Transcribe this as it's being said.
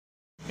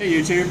Hey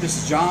YouTube,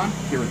 this is John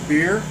here with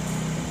beer,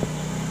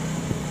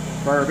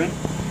 bourbon,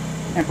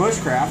 and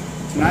bushcraft.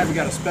 Tonight we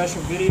got a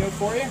special video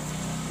for you.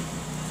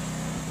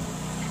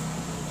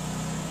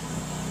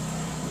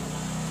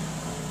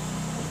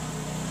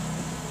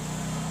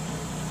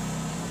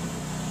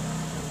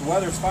 The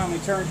weather's finally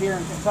turned here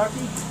in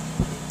Kentucky,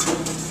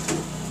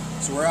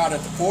 so we're out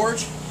at the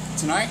forge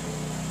tonight.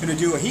 Going to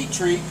do a heat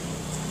treat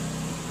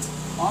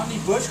on the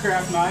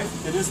bushcraft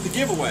knife that is the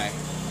giveaway.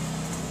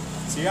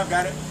 See, I've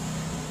got it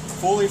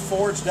fully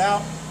forged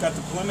out, got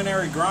the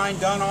preliminary grind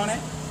done on it,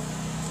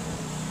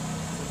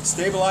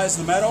 stabilized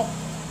the metal,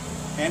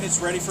 and it's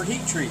ready for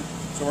heat treat.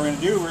 So what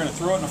we're going to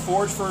throw it in the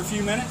forge for a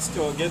few minutes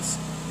till it gets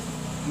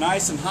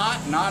nice and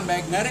hot,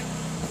 non-magnetic.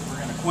 We're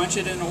going to quench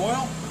it in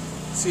oil,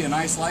 see a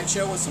nice light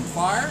show with some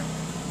fire,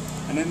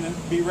 and then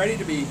be ready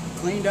to be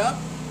cleaned up,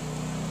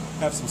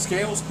 have some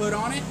scales put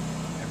on it,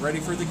 and ready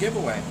for the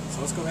giveaway. So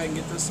let's go ahead and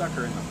get this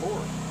sucker in the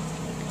forge.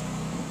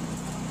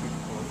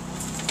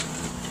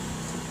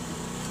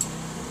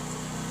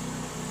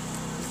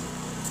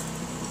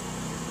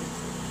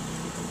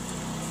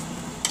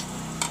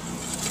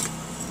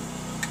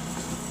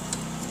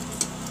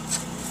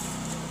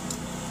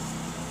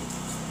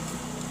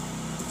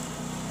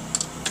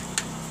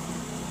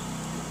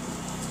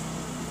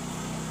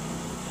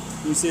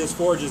 You can see this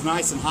forge is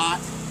nice and hot.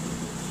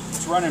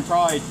 It's running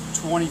probably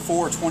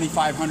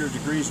 2,500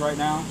 degrees right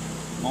now.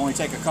 It'll only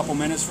take a couple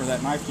minutes for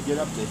that knife to get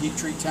up to heat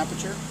treat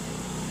temperature.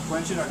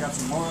 Quench it. I've got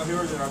some oil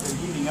here that I've been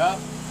heating up.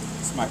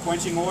 This is my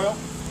quenching oil.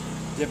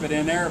 Dip it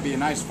in there. It'll be a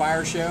nice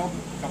fire show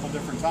a couple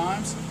different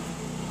times.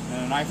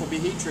 And the knife will be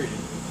heat treated.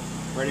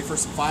 Ready for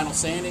some final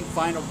sanding,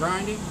 final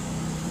grinding.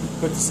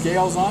 Put the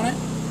scales on it.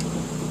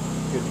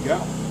 Good to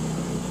go.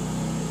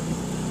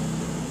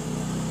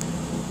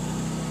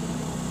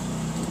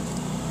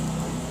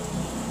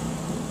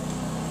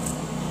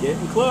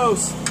 Getting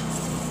close.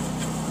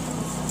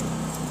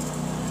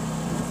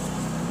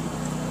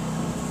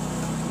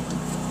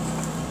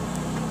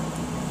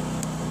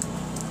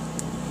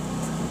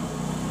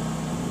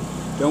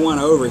 Don't want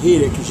to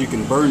overheat it because you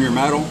can burn your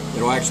metal.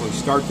 It'll actually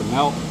start to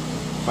melt.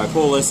 If I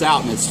pull this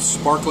out and it's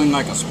sparkling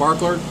like a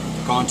sparkler,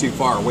 it's gone too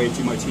far, way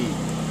too much heat.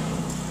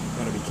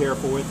 Got to be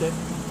careful with it.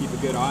 Keep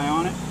a good eye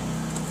on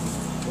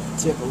it.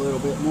 Tip a little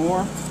bit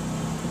more.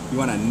 You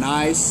want a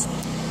nice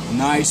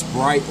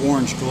bright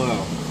orange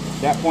glow.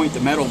 At that point the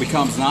metal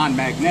becomes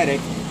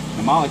non-magnetic,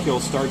 the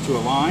molecules start to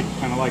align,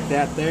 kind of like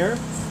that there,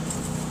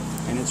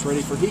 and it's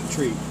ready for heat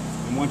treat.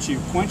 And once you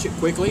quench it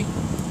quickly,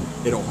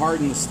 it'll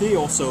harden the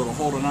steel so it'll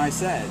hold a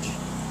nice edge.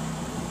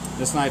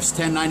 This knife's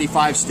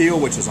 1095 steel,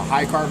 which is a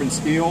high carbon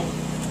steel.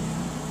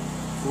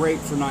 Great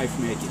for knife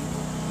making.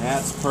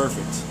 That's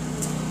perfect.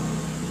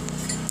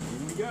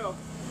 Here we go.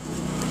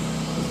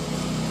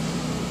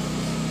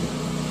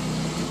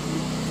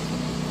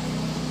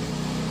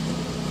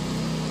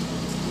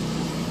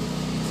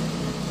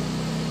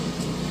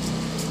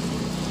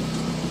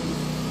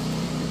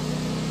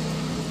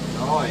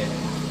 Oh yeah.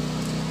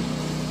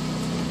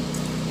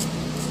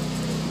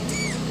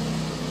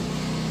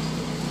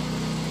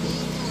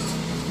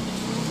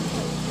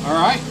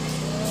 Alright,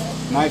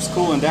 knife's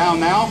cooling down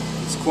now.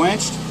 It's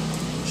quenched.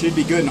 Should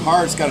be good and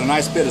hard. It's got a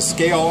nice bit of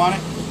scale on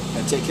it.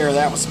 Gotta take care of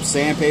that with some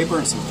sandpaper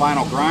and some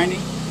final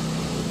grinding.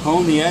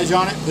 Hone the edge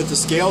on it, put the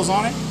scales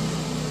on it.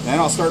 Then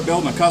I'll start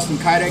building a custom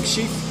Kydex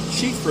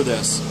sheath for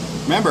this.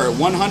 Remember, at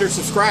 100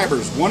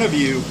 subscribers, one of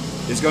you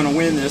is going to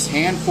win this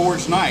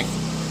hand-forged knife.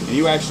 And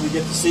you actually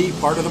get to see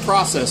part of the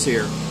process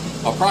here.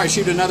 I'll probably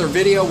shoot another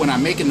video when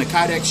I'm making the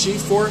Kydex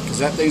sheath for it, because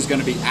that thing's going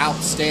to be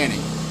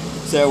outstanding.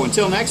 So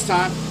until next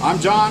time, I'm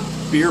John,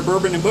 beer,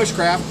 bourbon, and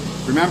bushcraft.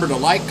 Remember to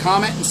like,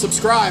 comment, and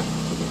subscribe.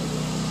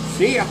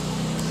 See ya.